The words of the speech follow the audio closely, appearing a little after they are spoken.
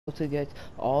to get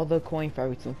all the coin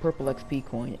fragments from Purple XP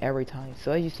coin every time.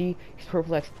 So as you see, it's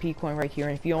Purple XP coin right here,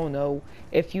 and if you don't know,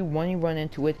 when you run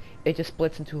into it, it just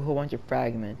splits into a whole bunch of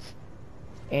fragments.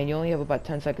 And you only have about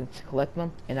 10 seconds to collect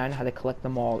them, and I know how to collect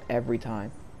them all every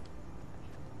time.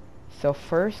 So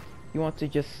first, you want to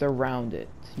just surround it.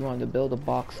 You want to build a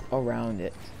box around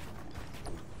it.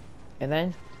 And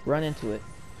then, run into it.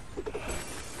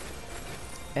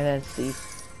 And then see,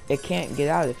 it can't get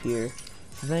out of here.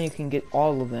 So then you can get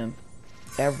all of them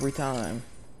every time.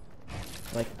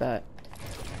 Like that.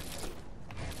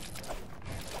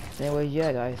 Anyways,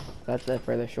 yeah guys, that's it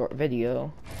for the short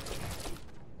video.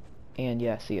 And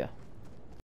yeah, see ya.